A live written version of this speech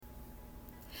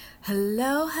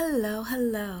Hello, hello,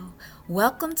 hello.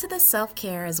 Welcome to the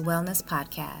Self-Care as Wellness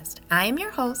podcast. I am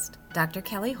your host, Dr.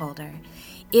 Kelly Holder.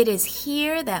 It is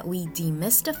here that we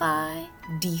demystify,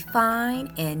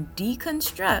 define, and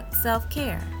deconstruct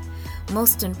self-care.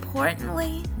 Most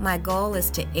importantly, my goal is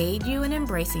to aid you in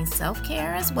embracing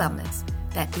self-care as wellness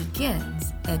that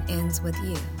begins and ends with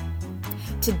you.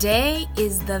 Today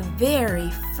is the very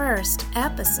first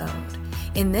episode.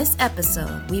 In this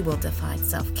episode, we will define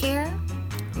self-care,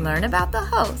 learn about the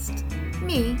host,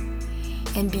 me,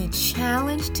 and be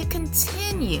challenged to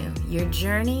continue your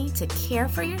journey to care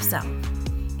for yourself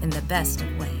in the best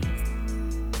of ways.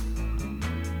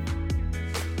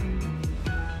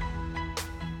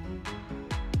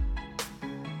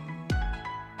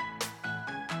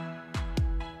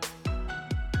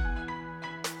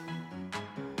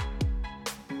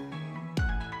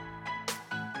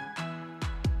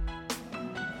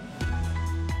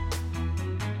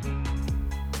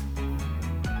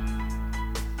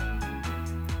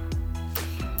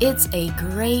 It's a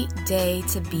great day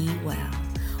to be well.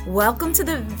 Welcome to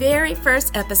the very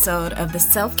first episode of the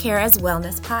Self-Care as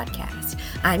Wellness podcast.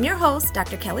 I'm your host,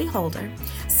 Dr. Kelly Holder.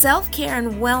 Self-care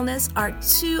and wellness are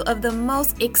two of the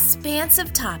most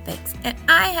expansive topics, and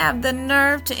I have the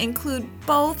nerve to include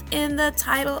both in the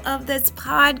title of this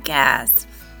podcast.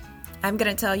 I'm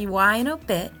going to tell you why in a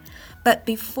bit, but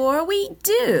before we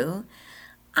do,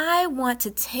 I want to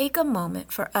take a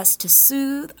moment for us to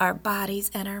soothe our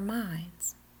bodies and our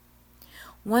minds.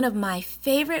 One of my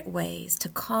favorite ways to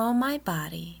calm my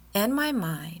body and my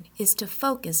mind is to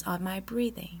focus on my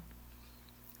breathing.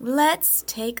 Let's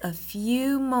take a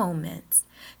few moments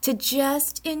to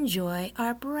just enjoy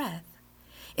our breath.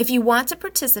 If you want to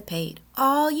participate,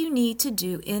 all you need to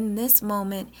do in this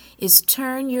moment is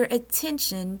turn your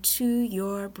attention to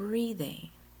your breathing.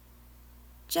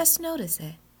 Just notice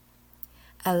it.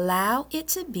 Allow it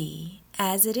to be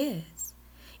as it is.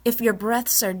 If your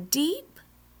breaths are deep,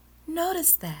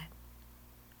 notice that.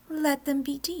 Let them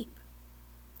be deep.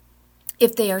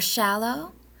 If they are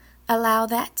shallow, allow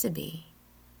that to be.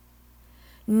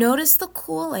 Notice the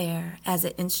cool air as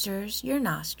it enters your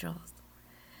nostrils.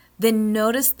 Then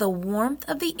notice the warmth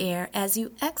of the air as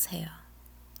you exhale.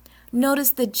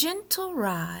 Notice the gentle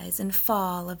rise and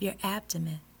fall of your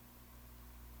abdomen.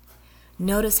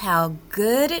 Notice how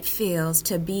good it feels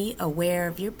to be aware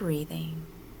of your breathing.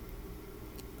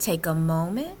 Take a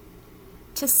moment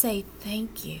to say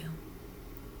thank you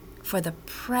for the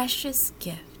precious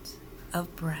gift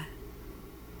of breath.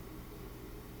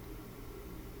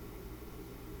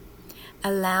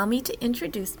 Allow me to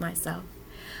introduce myself.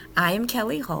 I am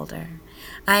Kelly Holder.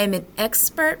 I am an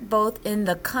expert both in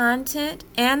the content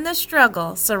and the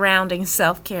struggle surrounding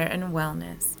self-care and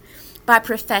wellness. By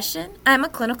profession, I'm a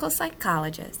clinical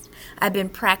psychologist. I've been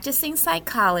practicing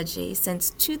psychology since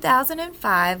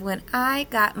 2005 when I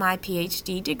got my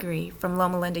PhD degree from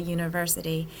Loma Linda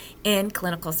University in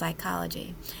clinical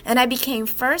psychology. And I became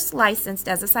first licensed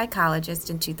as a psychologist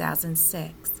in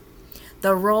 2006.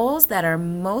 The roles that are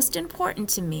most important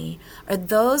to me are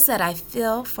those that I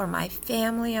fill for my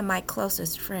family and my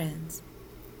closest friends.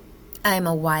 I am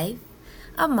a wife,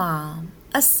 a mom,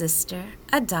 a sister,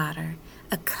 a daughter,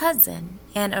 a cousin,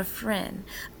 and a friend.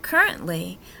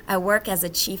 Currently, I work as a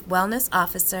chief wellness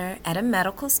officer at a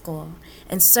medical school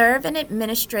and serve an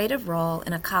administrative role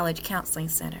in a college counseling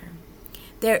center.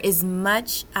 There is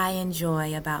much I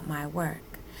enjoy about my work.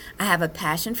 I have a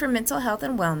passion for mental health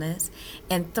and wellness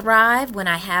and thrive when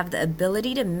I have the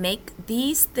ability to make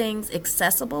these things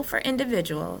accessible for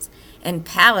individuals and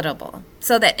palatable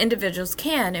so that individuals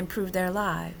can improve their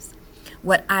lives.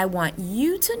 What I want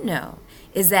you to know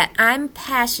is that I'm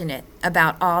passionate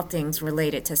about all things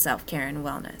related to self-care and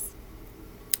wellness.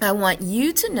 I want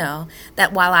you to know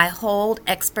that while I hold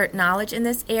expert knowledge in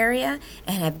this area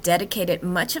and have dedicated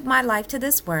much of my life to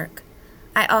this work,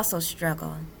 I also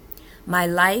struggle. My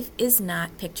life is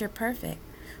not picture perfect.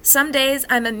 Some days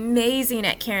I'm amazing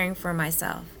at caring for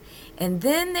myself, and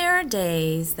then there are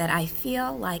days that I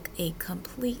feel like a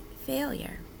complete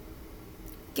failure.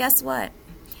 Guess what?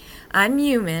 I'm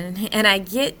human, and I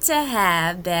get to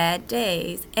have bad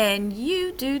days, and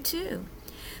you do too.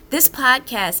 This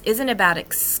podcast isn't about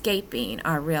escaping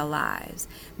our real lives.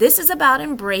 This is about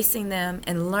embracing them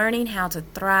and learning how to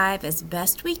thrive as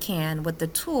best we can with the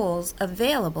tools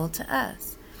available to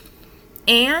us.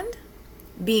 And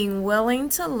being willing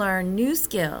to learn new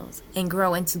skills and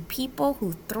grow into people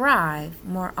who thrive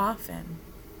more often.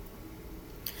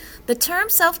 The term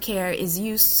self-care is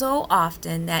used so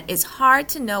often that it's hard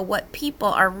to know what people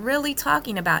are really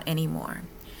talking about anymore.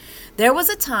 There was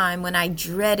a time when I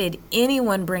dreaded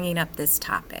anyone bringing up this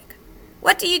topic.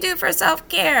 What do you do for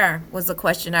self-care? Was the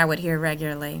question I would hear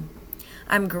regularly.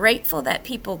 I'm grateful that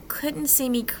people couldn't see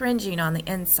me cringing on the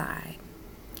inside.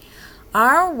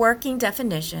 Our working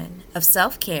definition of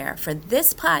self-care for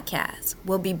this podcast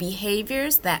will be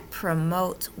behaviors that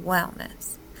promote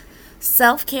wellness.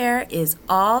 Self-care is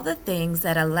all the things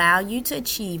that allow you to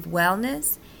achieve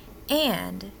wellness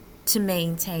and to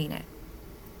maintain it.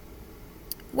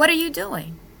 What are you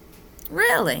doing?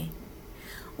 Really?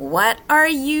 What are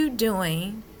you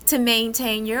doing to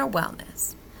maintain your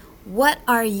wellness? What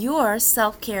are your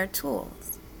self-care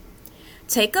tools?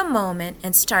 Take a moment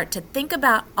and start to think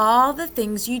about all the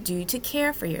things you do to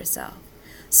care for yourself.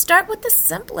 Start with the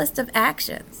simplest of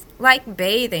actions, like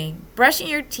bathing, brushing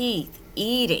your teeth,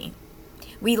 eating.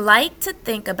 We like to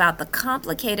think about the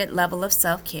complicated level of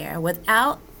self-care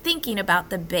without thinking about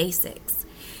the basics.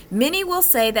 Many will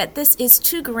say that this is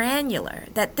too granular,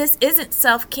 that this isn't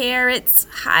self-care, it's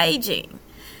hygiene.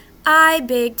 I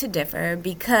beg to differ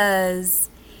because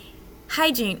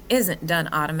hygiene isn't done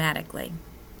automatically.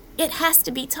 It has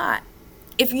to be taught.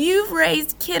 If you've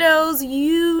raised kiddos,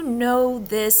 you know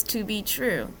this to be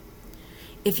true.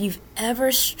 If you've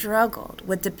ever struggled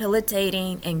with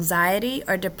debilitating anxiety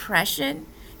or depression,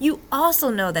 you also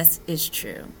know this is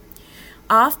true.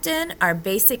 Often, our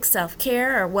basic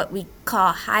self-care, or what we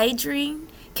call hygiene,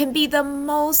 can be the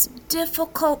most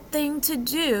difficult thing to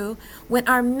do when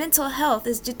our mental health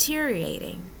is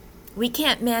deteriorating. We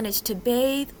can't manage to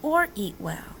bathe or eat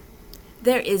well.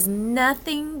 There is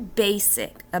nothing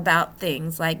basic about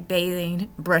things like bathing,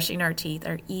 brushing our teeth,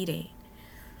 or eating.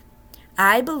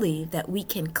 I believe that we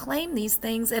can claim these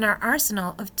things in our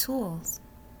arsenal of tools.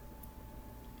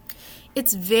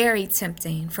 It's very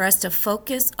tempting for us to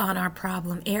focus on our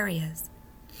problem areas.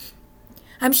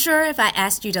 I'm sure if I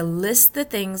asked you to list the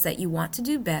things that you want to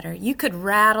do better, you could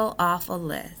rattle off a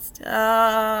list.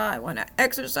 I want to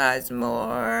exercise more.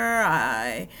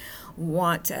 I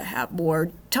want to have more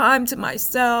time to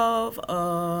myself.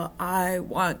 I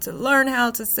want to learn how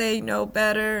to say no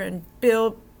better and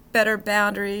build better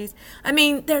boundaries. I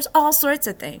mean, there's all sorts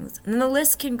of things, and the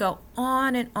list can go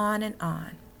on and on and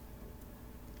on.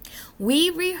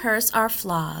 We rehearse our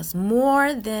flaws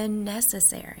more than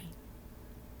necessary.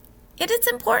 It is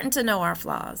important to know our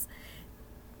flaws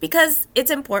because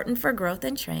it's important for growth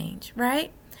and change,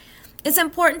 right? It's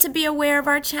important to be aware of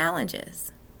our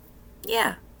challenges.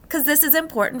 Yeah, because this is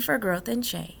important for growth and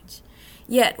change.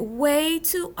 Yet way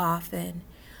too often,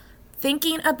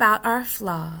 thinking about our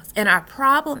flaws and our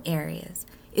problem areas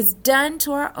is done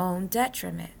to our own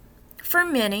detriment. For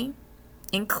many,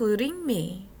 including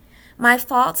me, my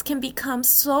faults can become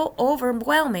so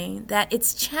overwhelming that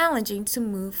it's challenging to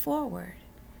move forward.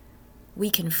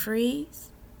 We can freeze.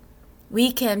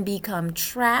 We can become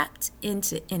trapped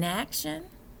into inaction.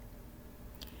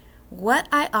 What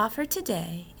I offer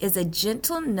today is a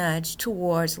gentle nudge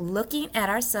towards looking at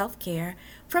our self-care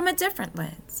from a different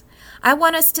lens. I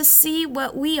want us to see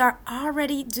what we are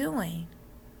already doing.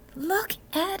 Look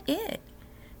at it.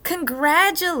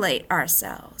 Congratulate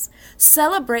ourselves.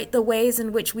 Celebrate the ways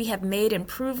in which we have made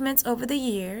improvements over the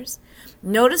years.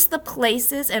 Notice the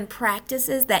places and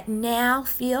practices that now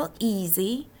feel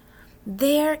easy.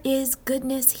 There is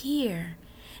goodness here,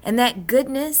 and that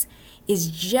goodness is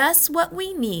just what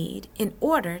we need in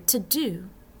order to do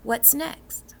what's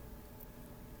next.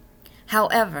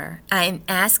 However, I am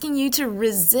asking you to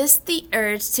resist the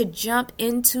urge to jump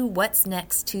into what's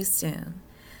next too soon.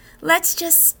 Let's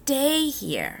just stay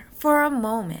here for a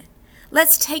moment.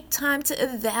 Let's take time to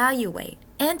evaluate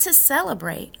and to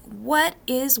celebrate what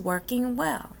is working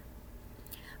well.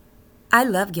 I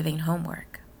love giving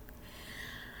homework.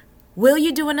 Will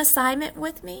you do an assignment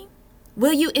with me?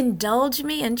 Will you indulge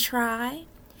me and try?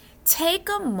 Take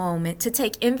a moment to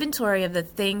take inventory of the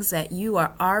things that you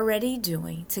are already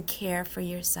doing to care for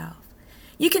yourself.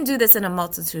 You can do this in a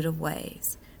multitude of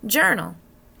ways. Journal.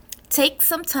 Take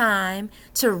some time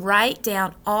to write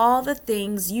down all the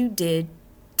things you did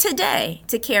today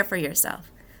to care for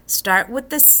yourself. Start with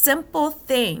the simple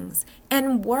things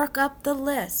and work up the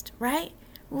list, right?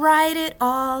 Write it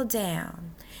all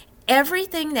down.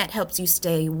 Everything that helps you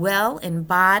stay well in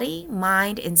body,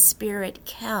 mind, and spirit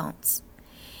counts.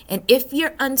 And if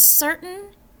you're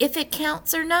uncertain if it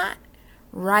counts or not,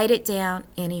 write it down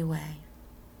anyway.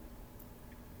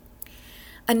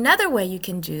 Another way you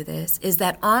can do this is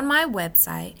that on my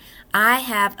website, I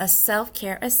have a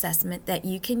self-care assessment that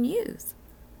you can use.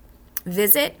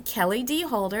 Visit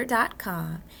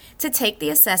kellydholder.com to take the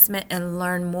assessment and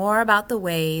learn more about the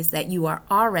ways that you are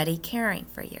already caring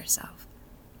for yourself.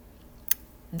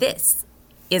 This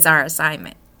is our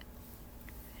assignment.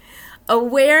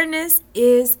 Awareness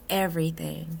is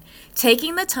everything.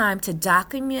 Taking the time to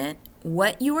document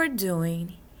what you are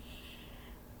doing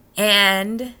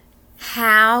and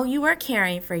how you are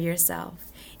caring for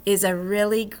yourself is a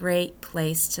really great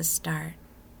place to start.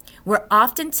 We're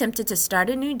often tempted to start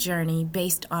a new journey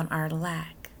based on our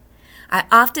lack. I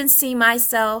often see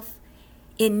myself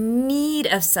in need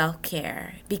of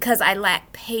self-care because I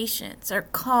lack patience or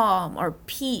calm or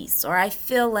peace, or I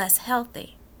feel less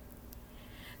healthy.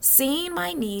 Seeing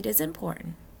my need is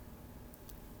important.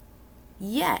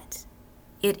 Yet,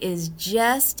 it is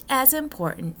just as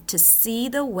important to see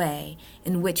the way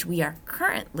in which we are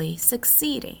currently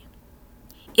succeeding.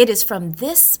 It is from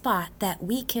this spot that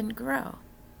we can grow.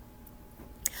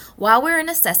 While we're in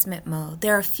assessment mode,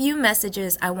 there are a few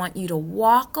messages I want you to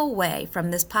walk away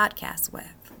from this podcast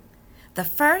with. The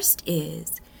first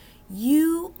is,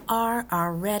 you are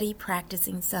already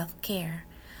practicing self-care,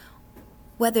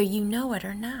 whether you know it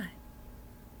or not.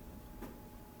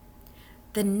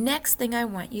 The next thing I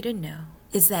want you to know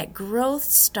is that growth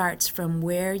starts from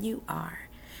where you are.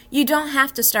 You don't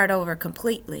have to start over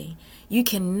completely. You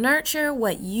can nurture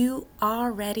what you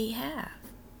already have.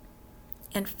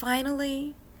 And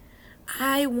finally,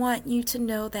 I want you to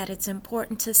know that it's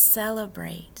important to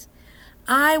celebrate.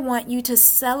 I want you to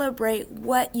celebrate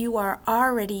what you are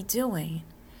already doing,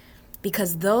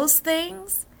 because those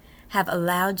things have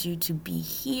allowed you to be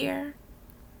here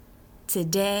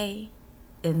today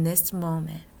in this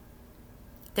moment.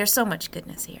 There's so much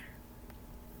goodness here.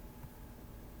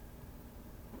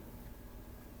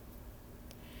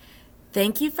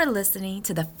 Thank you for listening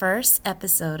to the first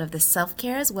episode of the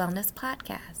Self-Care is Wellness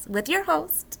podcast with your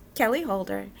host, Kelly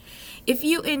Holder. If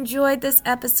you enjoyed this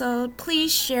episode,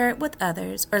 please share it with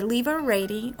others or leave a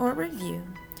rating or review.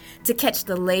 To catch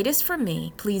the latest from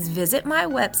me, please visit my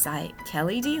website,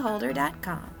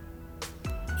 kellydholder.com.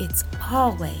 It's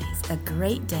always a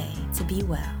great day to be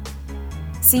well.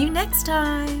 See you next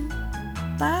time.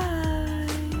 Bye.